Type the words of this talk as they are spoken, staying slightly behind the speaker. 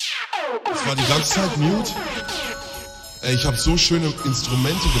Ich war die ganze Zeit mute. Ey, ich hab so schöne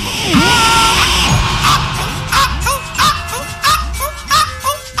Instrumente gemacht.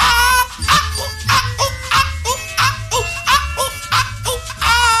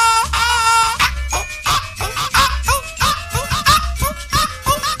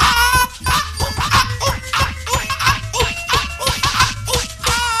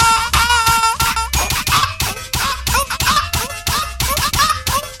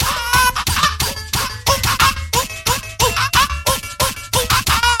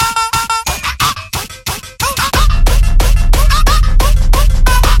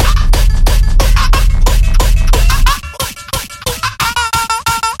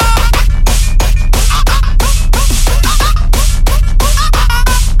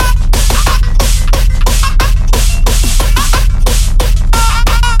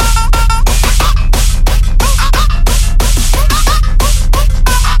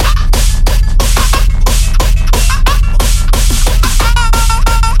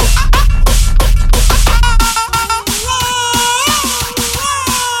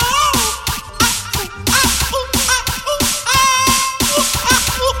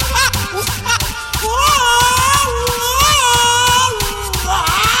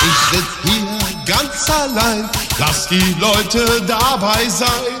 Lasst die Leute dabei sein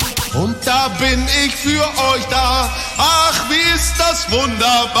und da bin ich für euch da. Ach, wie ist das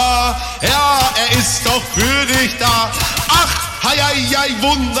wunderbar, ja, er ist doch für dich da. Ach, hei, hei, hei,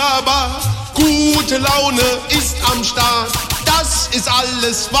 wunderbar, gute Laune ist am Start. Das ist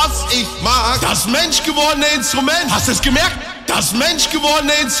alles, was ich mag. Das menschgewordene Instrument, hast du es gemerkt? Das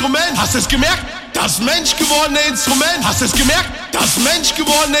menschgewordene Instrument, hast du es gemerkt? Das menschgewordene Instrument, hast du es gemerkt? Das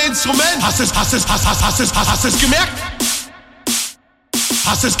menschgewordene Instrument, hast du es gemerkt? Hast du es gemerkt?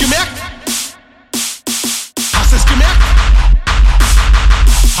 Hast du es gemerkt?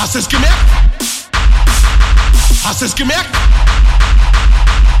 Hast du es gemerkt? Hast du es gemerkt?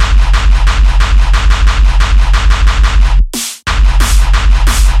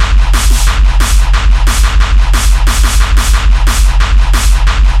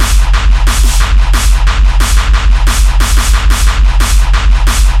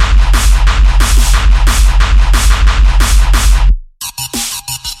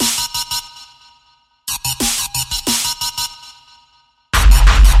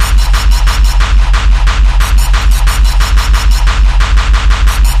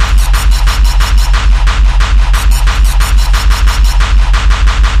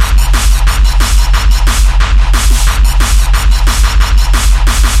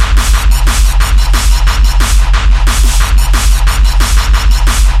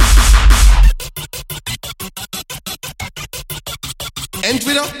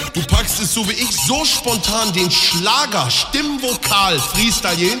 Entweder du packst es so wie ich so spontan den Schlager, Stimmvokal,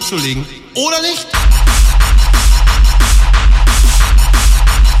 Freestyle hier hinzulegen, oder nicht?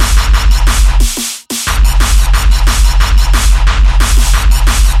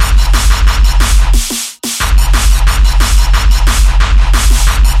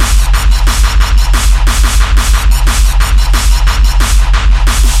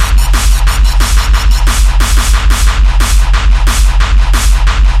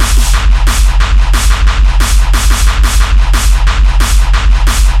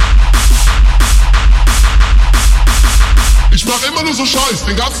 Ich mach immer nur so Scheiß,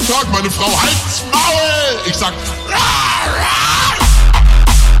 den ganzen Tag, meine Frau, halt's Maul! Ich sag,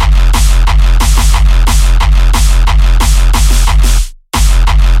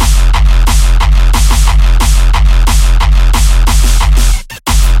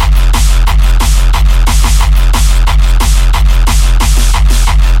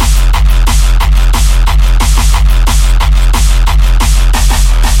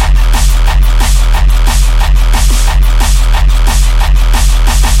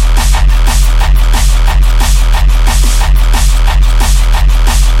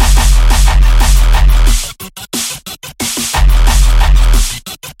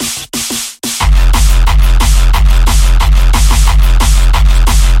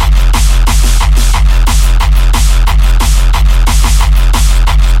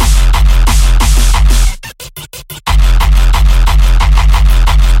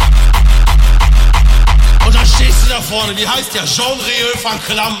 vorne, wie heißt der? Jean-Rieu van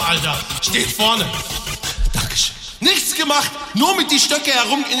Klamm, Alter. Steht vorne. Dankeschön. Nichts gemacht, nur mit die Stöcke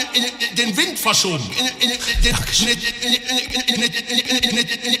herum in den Wind verschoben. Dankeschön.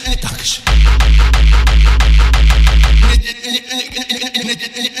 Dankeschön.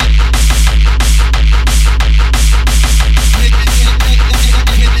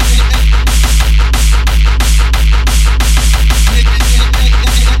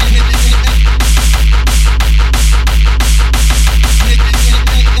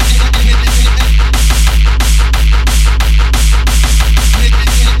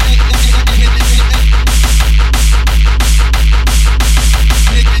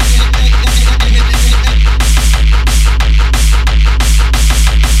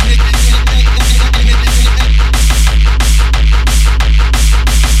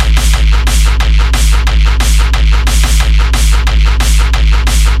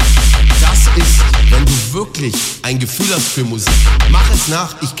 wirklich ein Gefühl hast für Musik, mach es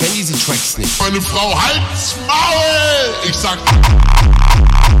nach, ich kenne diese Tracks nicht. Meine Frau, halt's Maul! Ich sag...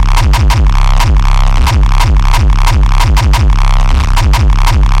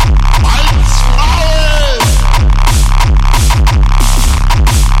 Halt's Maul!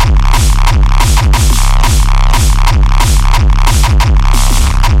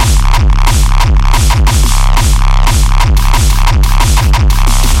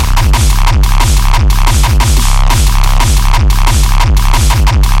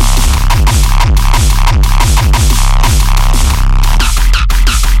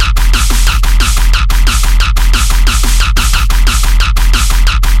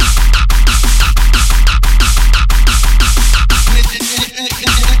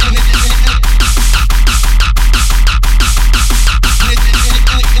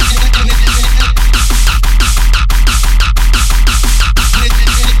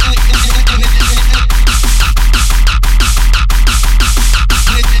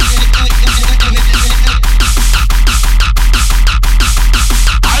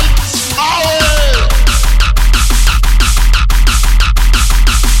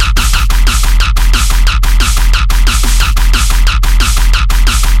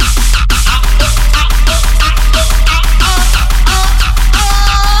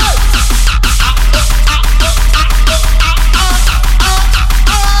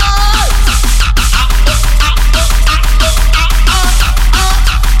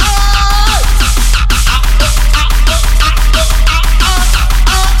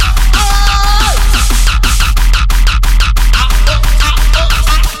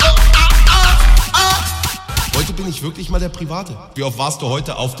 Wirklich mal der Private. Wie oft warst du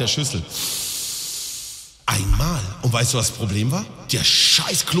heute auf der Schüssel? Einmal. Und weißt du, was das Problem war? Der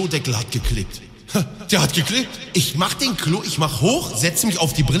scheiß Klodeckel hat geklebt. Der hat geklebt. Ich mach hoch, setze mich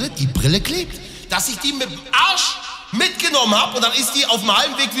auf die Brille klebt. Dass ich die mit dem Arsch mitgenommen hab und dann ist die auf dem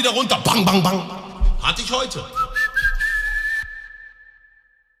halben Weg wieder runter. Bang, bang, bang. Hatte ich heute.